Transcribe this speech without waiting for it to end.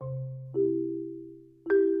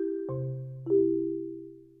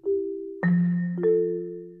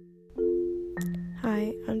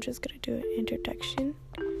just gonna do an introduction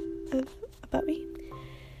about me.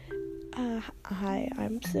 Hi,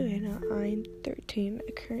 I'm Savannah. I'm 13.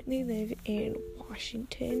 I currently live in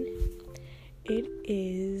Washington. It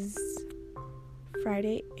is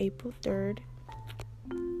Friday, April 3rd,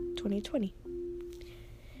 2020.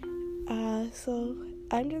 So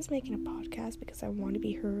I'm just making a podcast because I want to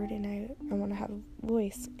be heard and I want to have a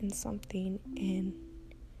voice in something and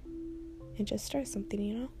just start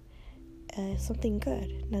something, something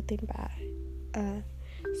good, nothing bad.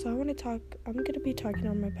 So I'm going to be talking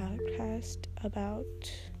on my podcast about,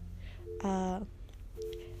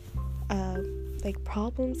 like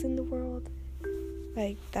problems in the world,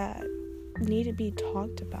 like that need to be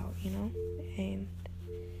talked about, and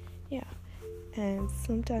yeah, and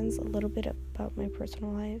sometimes a little bit about my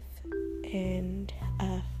personal life, and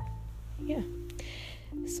yeah.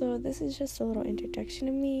 So this is just a little introduction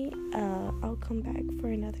of me. I'll come back for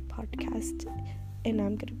another podcast, and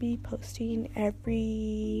I'm gonna be posting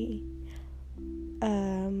every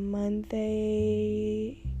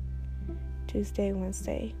Monday, Tuesday,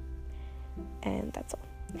 Wednesday, and that's all.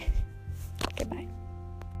 Goodbye.